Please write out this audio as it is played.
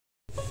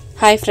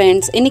Hi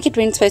friends, இன்னைக்கு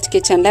Twins Veg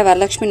Kitchenல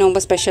Varalakshmi நோம்பு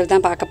special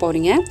தான் பார்க்க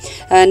போறீங்க.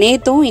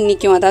 நேத்தும்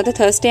இன்னைக்கும் அதாவது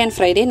Thursday and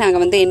Friday நாங்க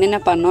வந்து என்னென்ன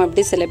பண்ணோம்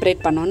எப்படி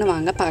செலிப்ரேட் பண்ணோம்னு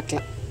வாங்க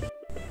பார்க்கலாம்.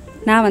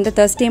 நான் வந்து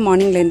Thursday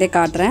மார்னிங்ல இருந்தே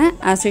காட்றேன்.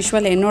 As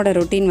usual என்னோட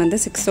routine வந்து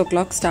 6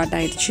 o'clock ஸ்டார்ட்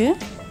ஆயிடுச்சு.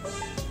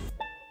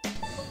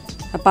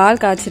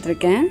 பால் காய்ச்சிட்டு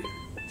இருக்கேன்.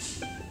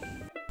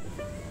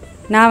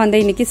 நான்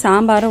வந்து இன்னைக்கு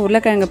சாம்பாரும்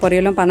உருளைக்கிழங்கு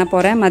பொரியலும் பண்ண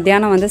போறேன்.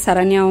 மத்தியானம் வந்து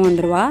சரண்யாவும்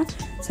வந்துருவா.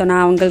 சோ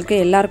நான் உங்களுக்கு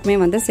எல்லாருக்குமே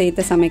வந்து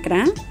சேர்த்து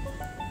சமைக்கிறேன்.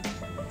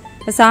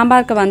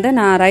 சாம்பாருக்கு வந்து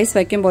நான் ரைஸ்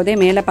வைக்கும்போதே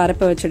மேலே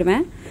பருப்பு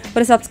வச்சுடுவேன்.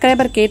 ஒரு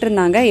சப்ஸ்கிரைபர்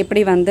கேட்டிருந்தாங்க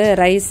எப்படி வந்து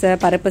ரைஸ்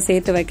பருப்பு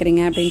சேர்த்து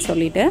வைக்கிறீங்க அப்படின்னு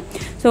சொல்லிட்டு.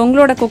 ஸோ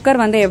உங்களோட குக்கர்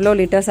வந்து எவ்வளோ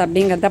லிட்டர்ஸ்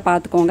அப்படிங்கிறத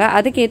பார்த்துக்கோங்க.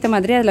 அதுக்கேற்ற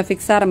மாதிரி அதில்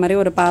ஃபிக்ஸ் ஆகிற மாதிரி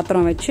ஒரு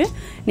பாத்திரம் வச்சு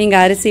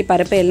நீங்கள் அரிசி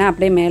பருப்பு எல்லாம்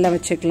அப்படியே மேலே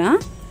வச்சுக்கலாம்.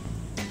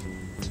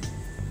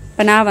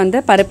 இப்போ நான் வந்து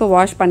பருப்பு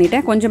வாஷ்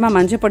பண்ணிவிட்டேன். கொஞ்சமாக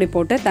மஞ்சள் பொடி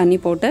போட்டு தண்ணி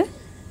போட்டு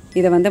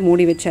இதை வந்து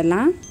மூடி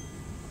வச்சிடலாம்.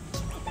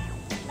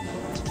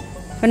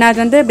 இப்போ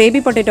நான் வந்து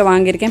பேபி பொட்டேட்டோ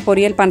வாங்கியிருக்கேன்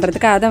பொரியல்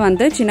பண்ணுறதுக்கு. அதை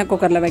வந்து சின்ன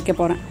குக்கரில் வைக்க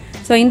போகிறேன்.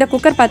 ஸோ இந்த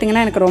குக்கர்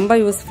பார்த்திங்கன்னா எனக்கு ரொம்ப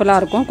யூஸ்ஃபுல்லாக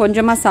இருக்கும்.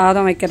 கொஞ்சமாக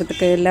சாதம்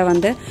வைக்கிறதுக்கு இல்லை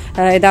வந்து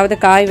ஏதாவது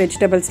காய்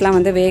வெஜிடபிள்ஸ்லாம்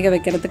வந்து வேக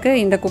வைக்கிறதுக்கு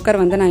இந்த குக்கர்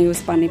வந்து நான்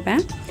யூஸ்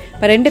பண்ணிப்பேன்.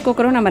 இப்போ 2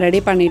 குக்கரும் நம்ம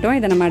ரெடி பண்ணிட்டோம்.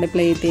 இதை நம்ம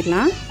அடுப்பில்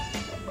ஏற்றிடலாம்.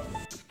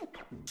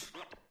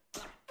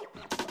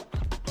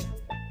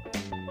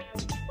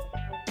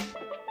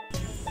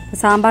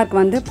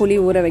 சாம்பாருக்கு வந்து புளி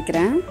ஊற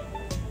வைக்கிறேன்.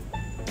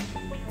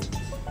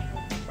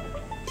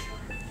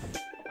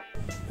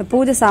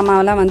 பூஜை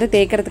சாமாவெல்லாம் வந்து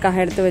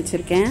தேய்க்கிறதுக்காக எடுத்து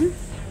வச்சுருக்கேன்.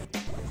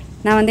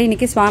 நான் வந்து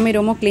இன்றைக்கி சுவாமி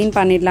ரூமும் க்ளீன்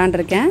பண்ணிடலான்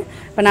இருக்கேன்.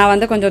 இப்போ நான்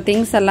வந்து கொஞ்சம்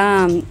திங்ஸ்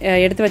எல்லாம்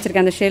எடுத்து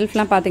வச்சுருக்கேன். அந்த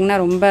ஷெல்ஃப்லாம் பார்த்திங்கன்னா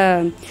ரொம்ப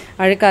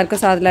அழுக்காக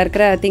இருக்கும். ஸோ அதில்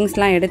இருக்கிற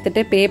திங்ஸ்லாம்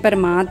எடுத்துகிட்டு பேப்பர்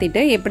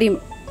மாற்றிட்டு எப்படி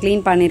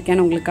க்ளீன்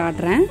பண்ணியிருக்கேன்னு உங்களுக்கு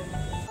காட்டுறேன்.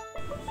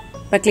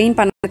 இப்போ க்ளீன்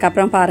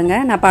பண்ணதுக்கப்புறம்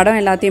பாருங்கள், நான்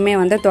படம் எல்லாத்தையுமே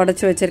வந்து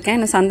தொடச்சி வச்சுருக்கேன்.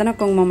 இன்னும் சந்தன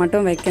குங்குமம்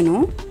மட்டும்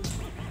வைக்கணும்.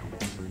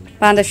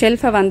 இப்போ அந்த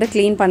ஷெல்ஃபை வந்து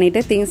க்ளீன் பண்ணிவிட்டு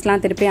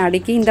திங்ஸ்லாம் திருப்பி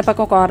அடுக்கி இந்த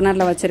பக்கம்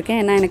கார்னரில் வச்சுருக்கேன்.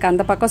 ஏன்னா எனக்கு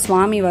அந்த பக்கம்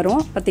சுவாமி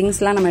வரும். இப்போ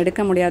திங்ஸ்லாம் நம்ம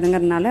எடுக்க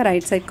முடியாதுங்கிறதுனால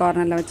ரைட் சைட்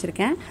கார்னரில்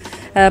வச்சுருக்கேன்.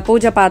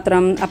 பூஜை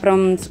பாத்திரம்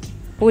அப்புறம்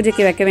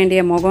பூஜைக்கு வைக்க வேண்டிய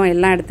முகம்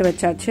எல்லாம் எடுத்து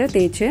வச்சாச்சு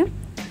தேய்ச்சி.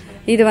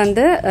 இது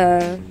வந்து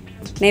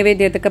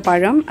நைவேத்தியத்துக்கு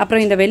பழம்.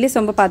 அப்புறம் இந்த வெள்ளி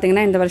சொம்பு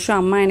பார்த்திங்கன்னா இந்த வருஷம்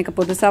அம்மா எனக்கு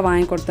புதுசாக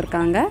வாங்கி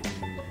கொடுத்துருக்காங்க.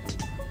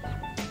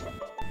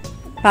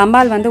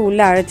 அம்பாள் வந்து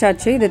உள்ளே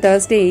அழைச்சாச்சு. இது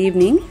Thursday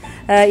ஈவினிங்.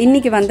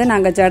 இன்றைக்கி வந்து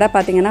நாங்கள் ஜடை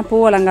பார்த்திங்கன்னா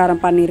பூ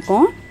அலங்காரம்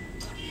பண்ணியிருக்கோம்.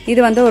 இது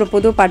வந்து ஒரு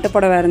புது பட்டு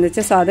புடவை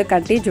இருந்துச்சு. ஸோ அது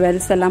கட்டி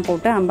ஜுவல்ஸ் எல்லாம்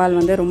போட்டு அம்பாள்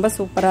வந்து ரொம்ப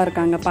சூப்பராக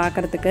இருக்காங்க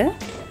பார்க்குறதுக்கு.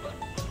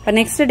 இப்போ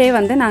நெக்ஸ்ட் டே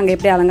வந்து நாங்கள்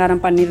எப்படி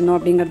அலங்காரம் பண்ணியிருந்தோம்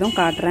அப்படிங்கிறதும்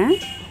காட்டுறேன்.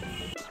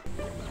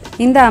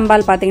 இந்த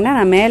அம்பாள் பார்த்திங்கன்னா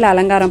நான் மேலே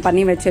அலங்காரம்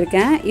பண்ணி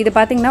வச்சுருக்கேன். இது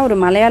பார்த்திங்கன்னா ஒரு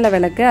மலையாள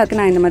விளக்கு. அதுக்கு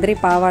நான் இந்த மாதிரி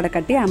பாவாடை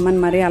கட்டி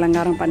அம்மன் மாதிரி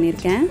அலங்காரம்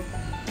பண்ணியிருக்கேன்.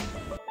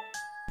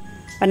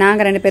 இப்போ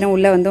நாங்கள் 2 பேரும்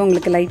உள்ளே வந்து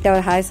உங்களுக்கு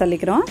லைட்டாக ஹாய்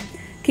சொல்லிக்கிறோம்.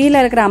 கீழே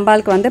இருக்கிற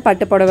அம்பாளுக்கு வந்து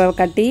பட்டு புடவை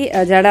கட்டி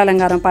ஜட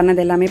அலங்காரம்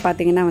பண்ணது எல்லாமே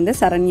பார்த்திங்கன்னா வந்து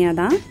சரண்யா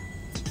தான்.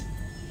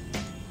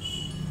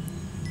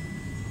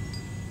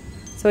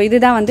 ஸோ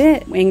இதுதான் வந்து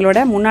எங்களோட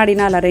முன்னாடி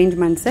நாள்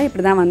அரேஞ்ச்மெண்ட்ஸு.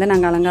 இப்படி தான் வந்து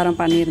நாங்கள் அலங்காரம்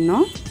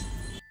பண்ணியிருந்தோம்.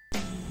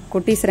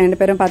 குட்டீஸ் 2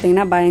 பேரும்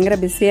பார்த்தீங்கன்னா பயங்கர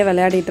பிஸியாக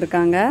விளையாடிட்டு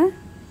இருக்காங்க.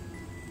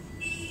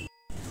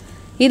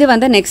 இது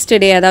வந்து நெக்ஸ்ட்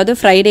டே அதாவது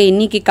ஃப்ரைடே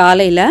இன்னைக்கு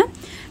காலையில்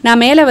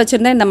நான் மேலே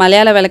வச்சுருந்தேன். இந்த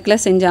மலையாள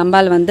விளக்கில் செஞ்ச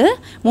அம்பாள் வந்து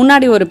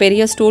முன்னாடி ஒரு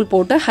பெரிய ஸ்டூல்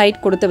போட்டு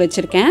ஹைட் கொடுத்து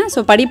வச்சுருக்கேன்.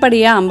 ஸோ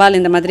படிப்படியாக அம்பாள்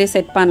இந்த மாதிரி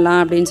செட்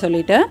பண்ணலாம் அப்படின்னு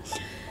சொல்லிட்டு.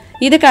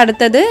 இதுக்கு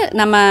அடுத்தது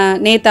நம்ம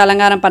நேற்று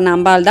அலங்காரம் பண்ண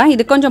அம்பாள் தான்.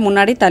 இது கொஞ்சம்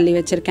முன்னாடி தள்ளி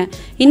வச்சுருக்கேன்.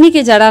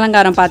 இன்றைக்கி ஜட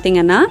அலங்காரம்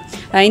பார்த்திங்கன்னா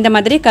இந்த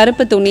மாதிரி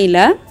கருப்பு துணியில்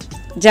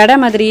ஜடை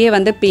மாதிரியே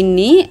வந்து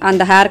பின்னி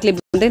அந்த ஹேர்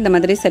கிளிப் வந்து இந்த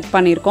மாதிரி செட்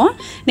பண்ணியிருக்கோம்.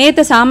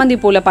 நேற்று சாமந்தி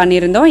பூவில்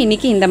பண்ணியிருந்தோம்.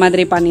 இன்றைக்கி இந்த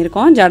மாதிரி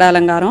பண்ணியிருக்கோம் ஜட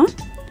அலங்காரம்.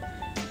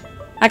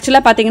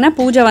 ஆக்சுவலாக பார்த்திங்கன்னா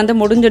பூஜை வந்து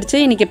முடிஞ்சிடுச்சு.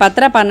 இன்றைக்கி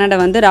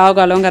 10:12 வந்து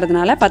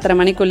ராகுகாலங்கிறதுனால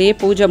 10:30 மணிக்குள்ளேயே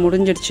பூஜை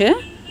முடிஞ்சிடுச்சு.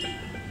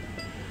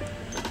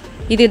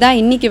 இதுதான்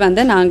இன்றைக்கி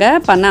வந்து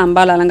நாங்கள் பண்ண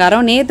அம்பாள்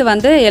அலங்காரம். நேற்று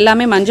வந்து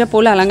எல்லாமே மஞ்சள்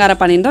பூவில்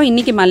அலங்காரம் பண்ணியிருந்தோம்.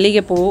 இன்றைக்கி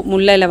மல்லிகை பூ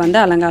முல்லையில்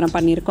வந்து அலங்காரம்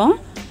பண்ணியிருக்கோம்.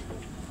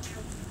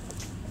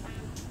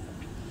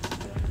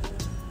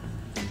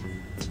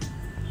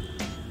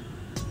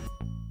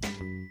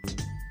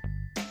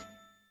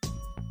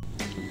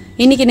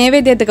 இன்றைக்கி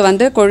நைவேத்தியத்துக்கு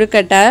வந்து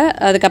கொழுக்கட்டை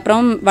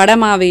அதுக்கப்புறம் வடை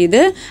மாவு. இது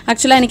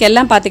ஆக்சுவலாக இன்றைக்கி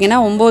எல்லாம் பார்த்திங்கன்னா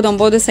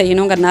 9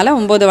 செய்யணுங்கிறதுனால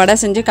 9 வடை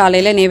செஞ்சு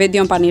காலையில்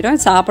நைவேத்தியம் பண்ணிடும்.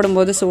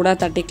 சாப்பிடும்போது சூடாக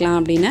தட்டிக்கலாம்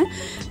அப்படின்னு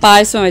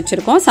பாயசம்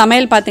வச்சுருக்கோம்.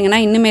 சமையல் பார்த்திங்கன்னா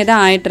இன்னுமே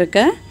தான்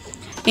ஆயிட்டுருக்கு.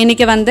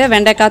 இன்றைக்கி வந்து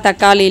வெண்டைக்காய்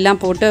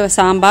தக்காளிலாம் போட்டு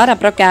சாம்பார்,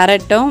 அப்புறம்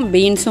கேரட்டும்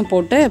பீன்ஸும்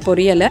போட்டு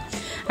பொரியல்.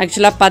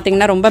 ஆக்சுவலாக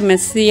பார்த்திங்கன்னா ரொம்ப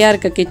மெஸ்ஸியாக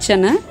இருக்குது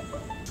கிச்சனு.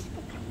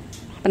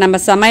 இப்போ நம்ம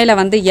சமையலை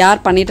வந்து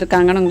யார்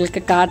பண்ணிகிட்ருக்காங்கன்னு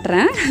உங்களுக்கு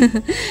காட்டுறேன்.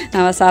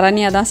 நம்ம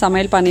சரண்யா தான்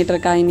சமையல்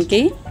பண்ணிகிட்ருக்கா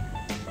இன்றைக்கி.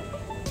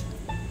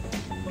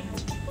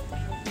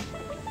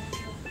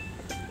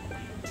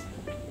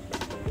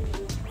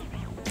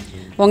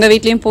 உங்கள்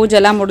வீட்லேயும்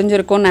பூஜைலாம்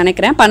முடிஞ்சிருக்கும்னு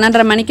நினைக்கிறேன்.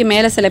 12:30 மணிக்கு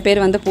மேலே சில பேர்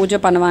வந்து பூஜை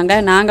பண்ணுவாங்க.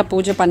 நாங்கள்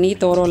பூஜை பண்ணி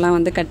தோரம்லாம்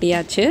வந்து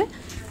கட்டியாச்சு.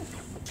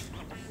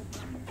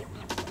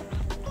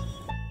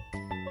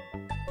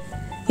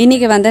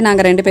 இன்றைக்கி வந்து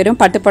நாங்கள் 2 பேரும்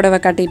பட்டுப்புடவை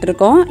கட்டிகிட்டு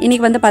இருக்கோம்.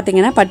 இன்றைக்கி வந்து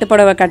பார்த்திங்கன்னா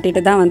பட்டுப்புடவை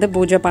கட்டிட்டு தான் வந்து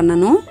பூஜை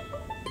பண்ணணும்.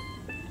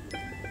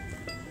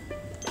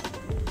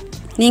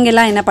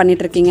 நீங்கள்லாம் என்ன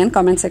பண்ணிகிட்ருக்கீங்கன்னு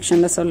கமெண்ட்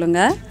செக்ஷனில்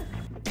சொல்லுங்கள்.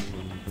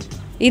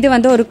 இது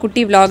வந்து ஒரு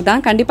குட்டி vlog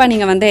தான். கண்டிப்பாக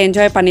நீங்கள் வந்து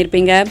என்ஜாய்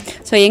பண்ணியிருப்பீங்க.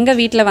 ஸோ எங்கள்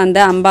வீட்டில் வந்து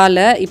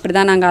அம்பாவில் இப்படி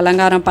தான் நாங்கள்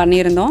அலங்காரம்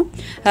பண்ணியிருந்தோம்.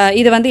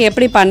 இது வந்து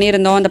எப்படி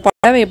பண்ணியிருந்தோம், அந்த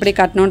புடவை எப்படி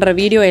கட்டணுன்ற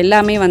வீடியோ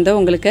எல்லாமே வந்து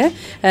உங்களுக்கு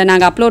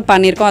நாங்கள் அப்லோட்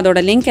பண்ணியிருக்கோம்.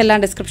 அதோட லிங்க்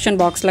எல்லாம் டிஸ்கிரிப்ஷன்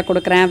பாக்ஸில்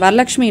கொடுக்குறேன்.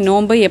 வரலட்சுமி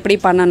நோன்பு எப்படி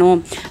பண்ணணும்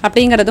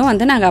அப்படிங்கிறதும்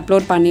வந்து நாங்கள்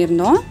அப்லோட்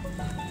பண்ணியிருந்தோம்.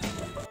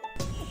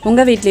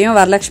 உங்கள் வீட்லேயும்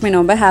வரலட்சுமி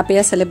நோன்பை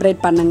ஹாப்பியாக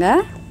செலிப்ரேட்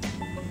பண்ணுங்கள்.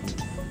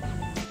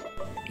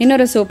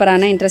 இன்னொரு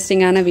சூப்பரான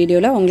இன்ட்ரெஸ்டிங்கான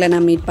வீடியோவில் உங்களை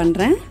நான் மீட்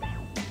பண்ணுறேன்.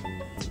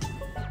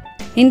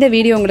 இந்த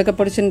வீடியோ உங்களுக்கு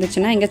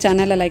பிடிச்சிருந்துச்சுன்னா எங்கள்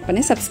சேனலை லைக்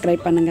பண்ணி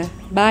சப்ஸ்கிரைப் பண்ணுங்கள்.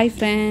 Bye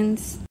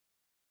friends.